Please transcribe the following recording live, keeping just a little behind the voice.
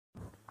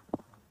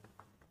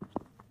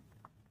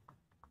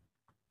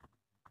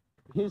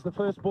Here's the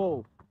first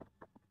ball.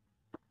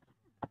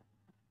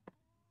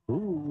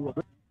 Ooh,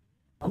 that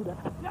is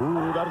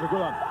a good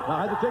one.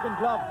 Now, has it taken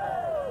glove?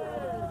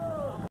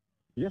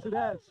 Yes, it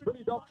has.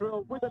 Billy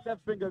Doctorow with the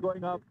left finger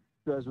going up.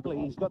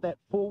 He's got that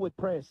forward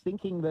press,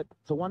 thinking that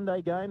it's a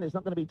one-day game. There's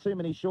not going to be too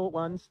many short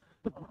ones.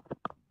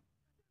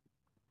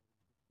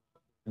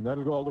 And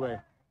that'll go all the way.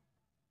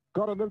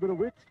 Got a little bit of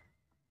width.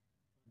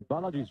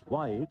 Balaji's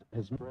wide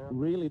has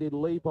really did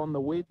leap on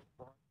the width.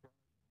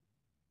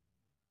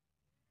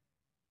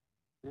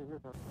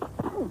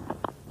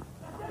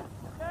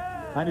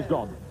 And he's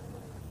gone.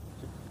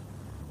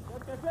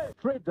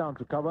 Straight down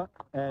to cover,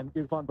 and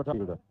Irfan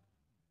Pathan.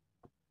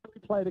 He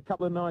played a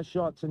couple of nice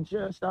shots and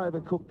just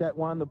overcooked that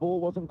one. The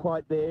ball wasn't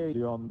quite there.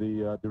 On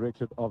the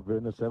direction of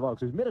Werner Sevaux,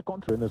 who's made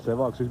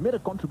a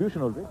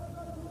contribution already.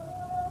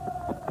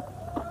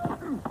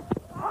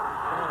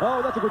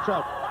 Oh, that's a good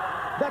shot.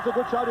 That's a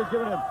good shot he's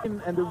given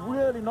him. And they're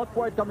really not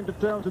quite coming to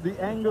terms with the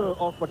angle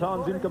of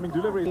Pathan's incoming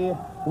delivery. Here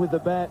with the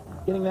bat,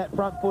 getting that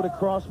front foot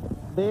across,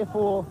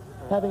 therefore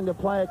having to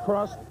play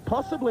across,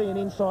 possibly an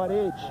inside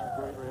edge.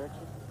 Great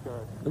reaction.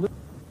 Go.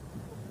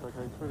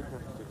 Okay, 20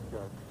 6,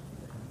 go.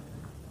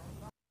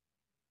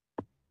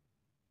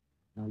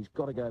 Now he's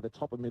got to go the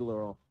top and middle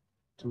or off.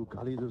 Two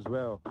gullies as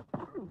well.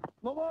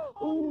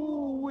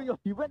 Ooh,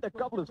 he went a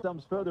couple of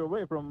stumps further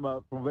away from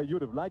where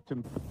you'd have liked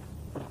him.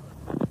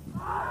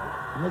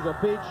 There's a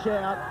big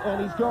shout,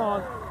 and he's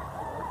gone.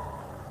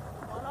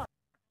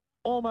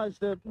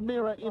 Almost a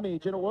mirror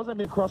image, and it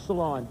wasn't across the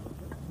line.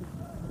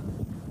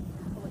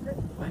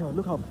 Wow,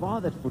 look how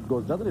far that foot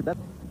goes, doesn't it? That...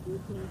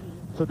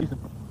 So decent.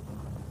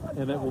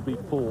 And that will be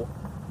 4.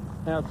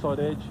 Outside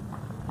edge.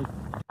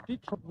 He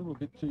did try a little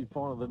bit too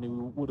far than he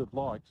would have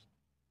liked.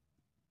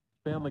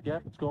 Found the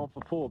gap, it's gone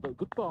for 4. But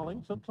good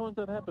bowling, sometimes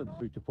that happens.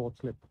 3 to 4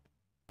 slip.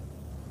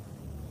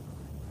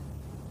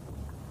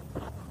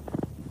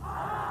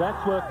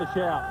 That's worth the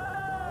shout.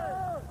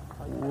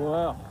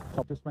 Wow.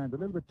 This man, a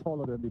little bit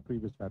taller than the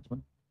previous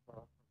batsman.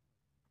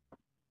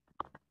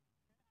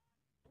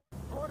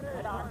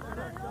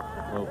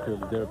 Well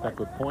fielded there at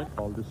backward point.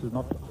 Oh, this is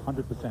not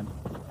 100%.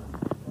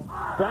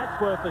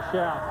 That's worth a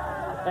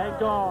shout. And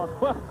gone.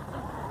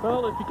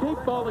 Well, if you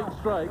keep bowling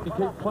straight, you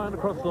keep playing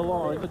across the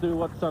line to do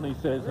what Sonny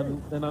says,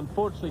 and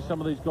unfortunately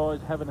some of these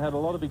guys haven't had a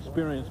lot of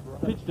experience.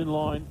 Pitched in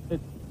line,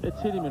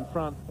 it's hit him in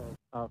front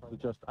after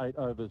just 8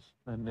 overs,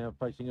 and now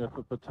facing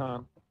Irfan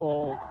Pathan.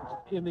 All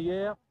in the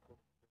air,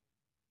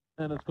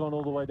 and it's gone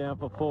all the way down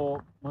for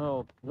 4.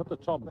 Well, got the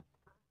top.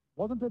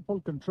 Wasn't in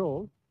full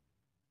control,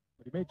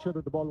 but he made sure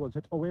that the ball was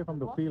hit away from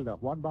the fielder.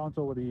 One bounce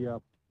over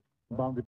the boundary.